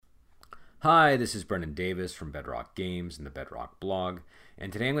Hi, this is Brendan Davis from Bedrock Games and the Bedrock blog,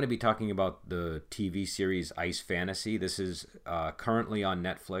 and today I'm going to be talking about the TV series Ice Fantasy. This is currently on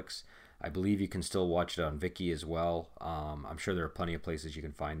Netflix. I believe you can still watch it on Viki as well. I'm sure there are plenty of places you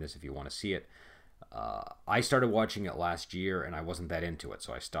can find this if you want to see it. I started watching it last year and I wasn't that into it,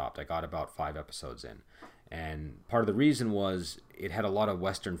 so I stopped. I got about 5 episodes in. And part of the reason was it had a lot of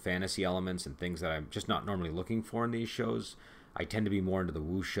Western fantasy elements and things that I'm just not normally looking for in these shows. I tend to be more into the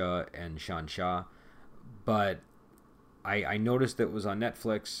wuxia and shansha, but I noticed that it was on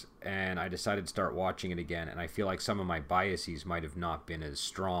Netflix and I decided to start watching it again. And I feel like some of my biases might have not been as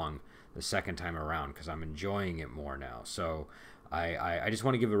strong the second time around because I'm enjoying it more now. So I just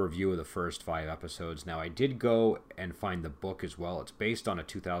want to give a review of the first 5 episodes. Now, I did go and find the book as well. It's based on a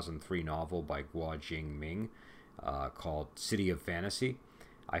 2003 novel by Guo Jingming called City of Fantasy.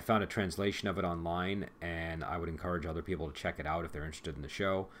 I found a translation of it online, and I would encourage other people to check it out if they're interested in the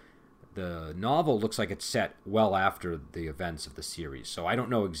show. The novel looks like it's set well after the events of the series, so I don't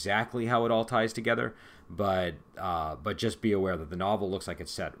know exactly how it all ties together, but just be aware that the novel looks like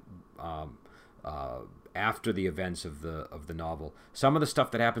it's set after the events of the novel. Some of the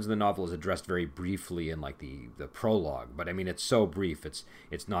stuff that happens in the novel is addressed very briefly in like the prologue, but I mean it's so brief. It's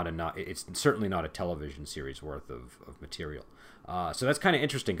certainly not a television series worth of material. So that's kind of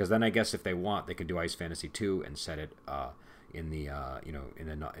interesting because then I guess if they want, they could do Ice Fantasy 2 and set it in the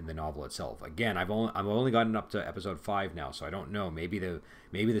in the novel itself. Again, I've only gotten up to episode 5 now, so I don't know. Maybe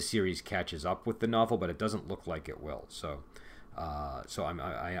the series catches up with the novel, but it doesn't look like it will. So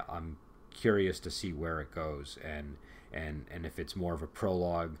I'm curious to see where it goes and if it's more of a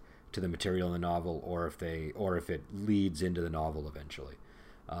prologue to the material in the novel or if it leads into the novel eventually.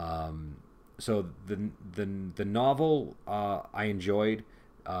 So the novel I enjoyed.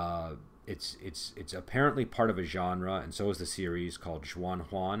 It's apparently part of a genre, and so is the series called Zhuan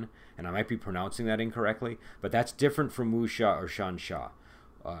Huan, and I might be pronouncing that incorrectly, but that's different from wuxia or shansha.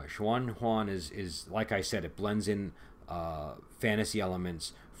 Zhuan Huan is like I said, it blends in fantasy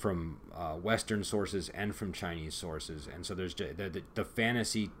elements from Western sources and from Chinese sources, and so there's the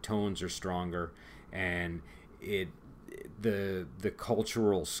fantasy tones are stronger, and the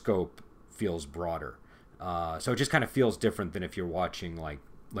cultural scope feels broader. So it just kind of feels different than if you're watching like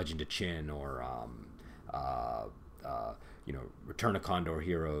Legend of Qin or Return of Condor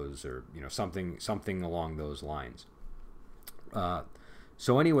Heroes or something along those lines.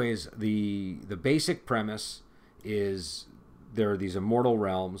 So anyways, the basic premise is there are these immortal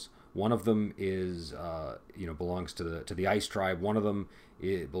realms. One of them is belongs to the Ice Tribe. One of them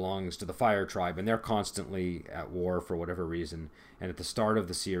belongs to the Fire Tribe, and they're constantly at war for whatever reason. And at the start of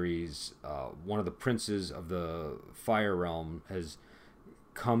the series, one of the princes of the Fire Realm has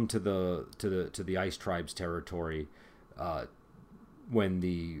come to the Ice Tribe's territory when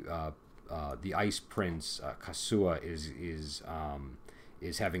the Ice Prince Kasua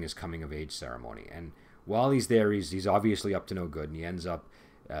is having his coming of age ceremony. And while he's there, he's obviously up to no good, and he ends up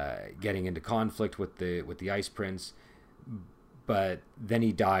getting into conflict with the Ice Prince. But then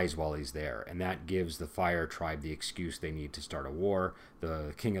he dies while he's there, and that gives the Fire Tribe the excuse they need to start a war.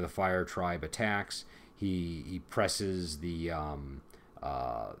 The king of the Fire Tribe attacks. He presses the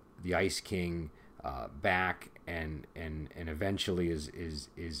Ice King back, and eventually is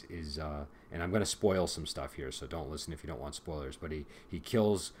and I'm going to spoil some stuff here, so don't listen if you don't want spoilers. But he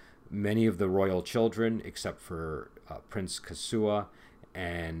kills many of the royal children except for Prince Kasua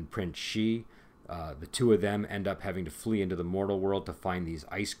and Prince Shi. The two of them end up having to flee into the mortal world to find these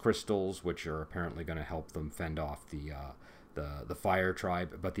ice crystals, which are apparently going to help them fend off the Fire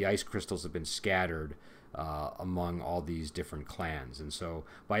Tribe. But the ice crystals have been scattered among all these different clans, and so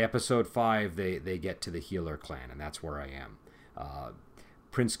by episode 5, they get to the Healer clan, and that's where I am.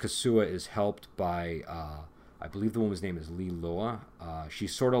 Prince Kasua is helped by I believe the woman's name is Li Loa.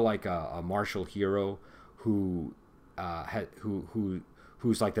 She's sort of like a martial hero who's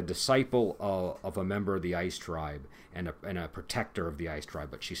like the disciple of a member of the Ice Tribe and a protector of the Ice Tribe,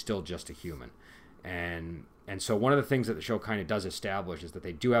 but she's still just a human. And so one of the things that the show kind of does establish is that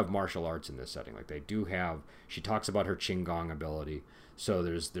they do have martial arts in this setting. Like they do have, she talks about her Qinggong ability. So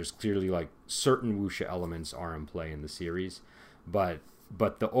there's clearly like certain wuxia elements are in play in the series, but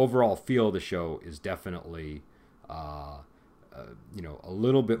the overall feel of the show is definitely a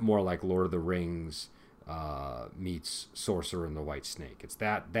little bit more like Lord of the Rings meets Sorcerer and the White Snake. It's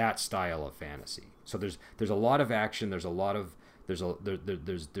that style of fantasy. So there's a lot of action. There's a lot of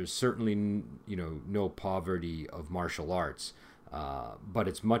there's certainly no poverty of martial arts, but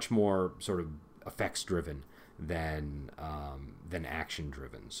it's much more sort of effects driven than action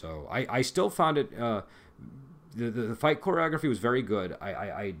driven. So I still found it the fight choreography was very good.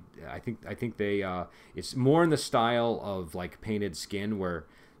 I think they it's more in the style of like Painted Skin, where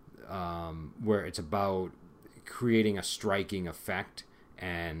it's about creating a striking effect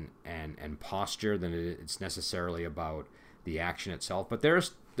and posture than it's necessarily about the action itself. But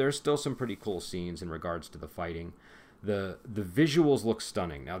there's still some pretty cool scenes in regards to the fighting. The visuals look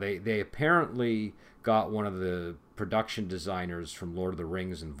stunning. Now they apparently got one of the production designers from Lord of the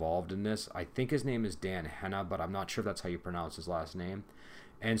Rings involved in this. I think his name is Dan Henna, but I'm not sure if that's how you pronounce his last name.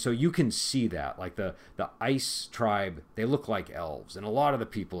 And so you can see that, like the Ice Tribe, they look like elves, and a lot of the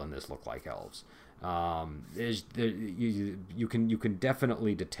people in this look like elves. You can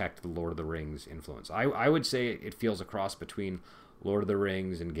definitely detect the Lord of the Rings influence. I would say it feels a cross between Lord of the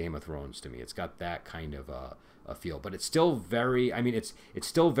Rings and Game of Thrones to me. It's got that kind of a feel, but it's still very. I mean, it's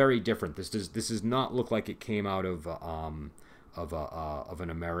still very different. This does not look like it came out of an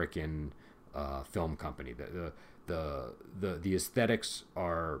American film company. The aesthetics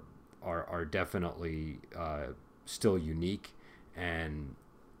are definitely still unique, and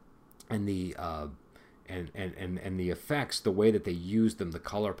the and the effects, the way that they use them, the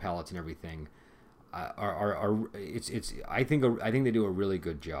color palettes and everything, it's I think they do a really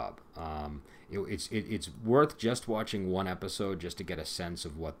good job. It's worth just watching one episode just to get a sense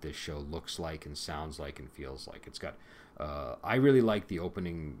of what this show looks like and sounds like and feels like. It's got I really like the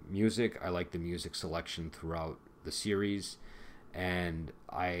opening music. I like the music selection throughout the series, and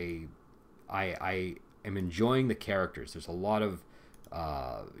I am enjoying the characters. There's a lot of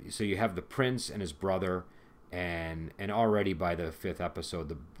so you have the prince and his brother, and already by the 5th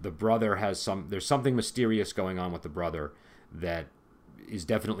episode, the brother has there's something mysterious going on with the brother that is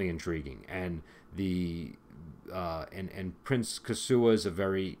definitely intriguing, and and Prince Kasua is a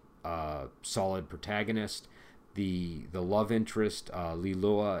very solid protagonist. The love interest,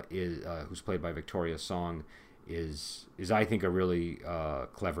 Lilua, is who's played by Victoria Song, is I think a really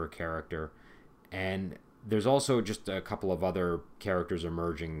clever character. And there's also just a couple of other characters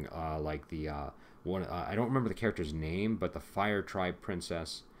emerging, like the one I don't remember the character's name, but the Fire Tribe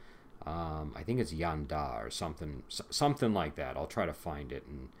princess. I think it's Yanda or something like that. I'll try to find it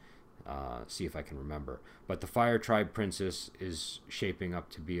and see if I can remember. But the Fire Tribe princess is shaping up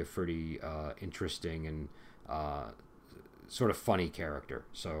to be a pretty interesting and sort of funny character.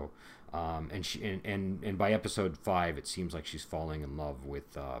 So, and by episode 5, it seems like she's falling in love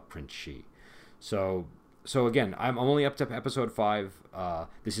with Prince Shi. So again, I'm only up to episode 5.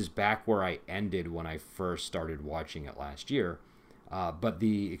 This is back where I ended when I first started watching it last year. But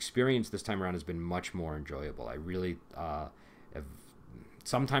the experience this time around has been much more enjoyable. I really have.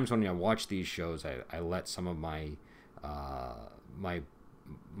 Sometimes when I watch these shows, I let some of my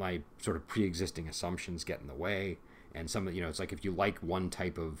sort of pre-existing assumptions get in the way, and it's like if you like one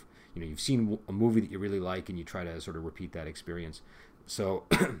type of, you've seen a movie that you really like, and you try to sort of repeat that experience. So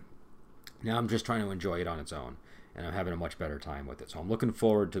now I'm just trying to enjoy it on its own, and I'm having a much better time with it. So I'm looking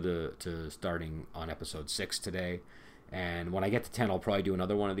forward to starting on episode 6 today. And when I get to 10, I'll probably do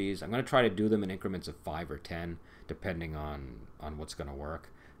another one of these. I'm going to try to do them in increments of 5 or 10, depending on what's going to work.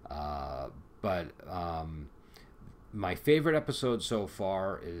 But my favorite episode so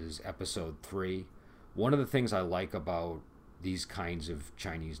far is episode 3. One of the things I like about these kinds of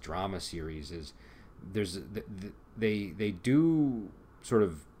Chinese drama series is they do sort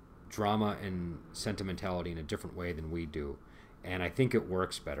of drama and sentimentality in a different way than we do. And I think it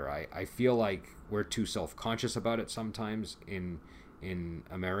works better. I feel like we're too self-conscious about it sometimes in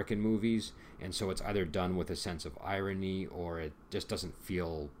American movies, and so it's either done with a sense of irony or it just doesn't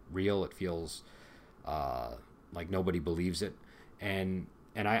feel real. It feels like nobody believes it, and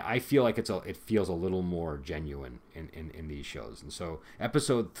I feel like it feels a little more genuine in these shows. And so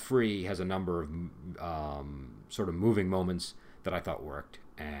episode 3 has a number of sort of moving moments that I thought worked,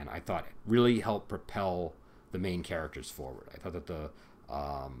 and I thought really helped propel the main characters forward. I thought that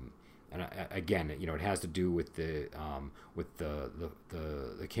and again, it has to do with the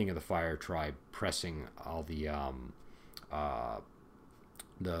king of the Fire Tribe pressing all the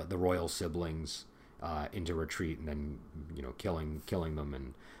royal siblings into retreat, and then killing them,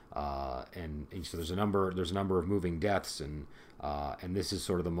 and so there's a number of moving deaths, and this is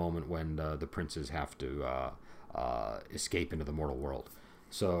sort of the moment when the princes have to escape into the mortal world.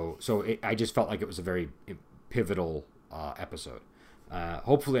 So I just felt like it was a very pivotal episode.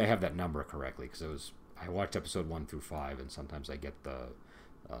 Hopefully I have that number correctly, because I watched episode 1 through 5, and sometimes I get the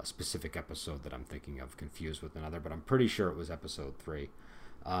specific episode that I'm thinking of confused with another, but I'm pretty sure it was episode 3.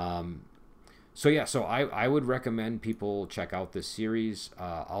 So yeah, so I would recommend people check out this series.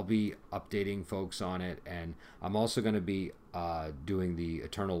 I'll be updating folks on it, and I'm also going to be doing the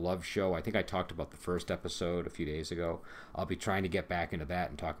Eternal Love show. I think I talked about the first episode a few days ago. I'll be trying to get back into that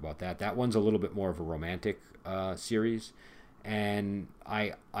and talk about that. That one's a little bit more of a romantic series, and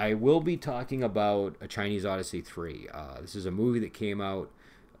I will be talking about A Chinese Odyssey 3. This is a movie that came out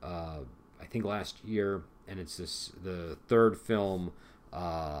I think last year, and it's the third film.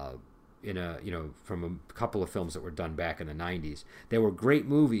 In a from a couple of films that were done back in the 90s. They were great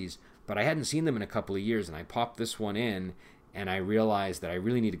movies, but I hadn't seen them in a couple of years, and I popped this one in, and I realized that I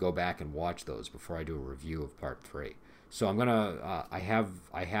really need to go back and watch those before I do a review of part 3. So I'm gonna I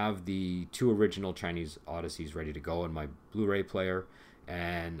have the 2 original Chinese Odysseys ready to go in my Blu-ray player,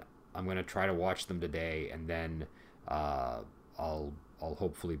 and I'm gonna try to watch them today, and then I'll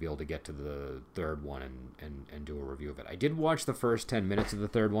hopefully be able to get to the third one and do a review of it. I did watch the first 10 minutes of the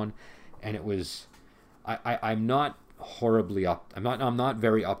third one, and it was I'm not horribly I'm not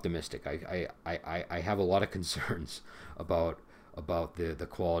very optimistic. I have a lot of concerns about the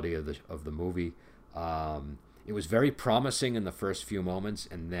quality of the movie. It was very promising in the first few moments,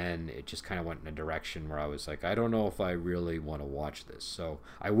 and then it just kind of went in a direction where I was like, I don't know if I really want to watch this. So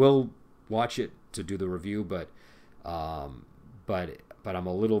I will watch it to do the review, but I'm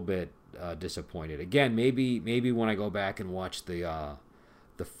a little bit disappointed. Again, maybe when I go back and watch the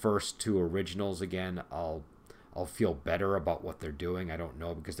first 2 originals again, I'll feel better about what they're doing. I don't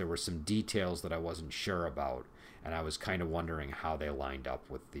know, because there were some details that I wasn't sure about, and I was kind of wondering how they lined up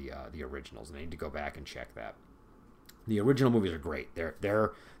with the originals, and I need to go back and check that. The original movies are great.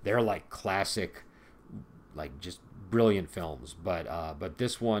 They're like classic, like just brilliant films. But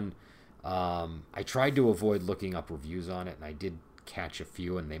this one, I tried to avoid looking up reviews on it, and I did catch a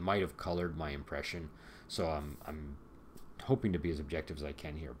few, and they might have colored my impression. So I'm hoping to be as objective as I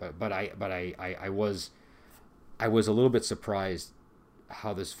can here. But I was a little bit surprised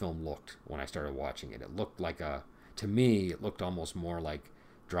how this film looked when I started watching it. It looked like to me, it looked almost more like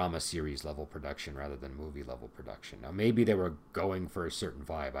drama series level production rather than movie level production. Now maybe they were going for a certain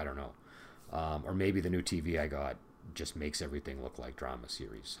vibe, I don't know. Or maybe the new TV I got just makes everything look like drama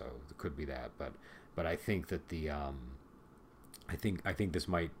series, so it could be that. But I think that I think this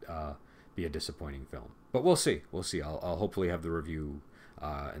might be a disappointing film. But we'll see. I'll hopefully have the review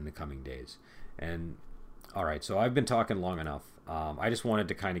in the coming days. And all right, so I've been talking long enough. I just wanted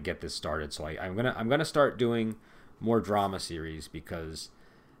to kind of get this started. So I'm gonna start doing more drama series, because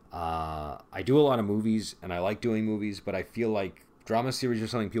I do a lot of movies and I like doing movies, but I feel like drama series are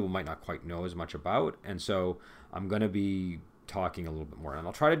something people might not quite know as much about, and so I'm gonna be talking a little bit more, and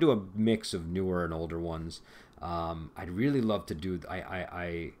I'll try to do a mix of newer and older ones. I'd really love to do.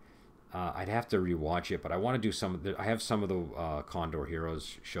 I'd have to rewatch it, but I want to do some of the. I have some of the Condor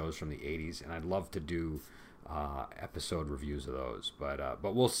Heroes shows from the '80s, and I'd love to do episode reviews of those. But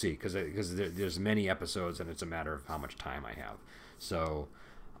we'll see, because there's many episodes, and it's a matter of how much time I have. So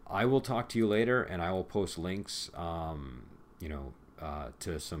I will talk to you later, and I will post links,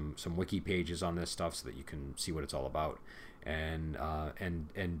 to some wiki pages on this stuff, so that you can see what it's all about. And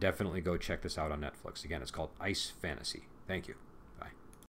definitely go check this out on Netflix. Again, it's called Ice Fantasy. Thank you.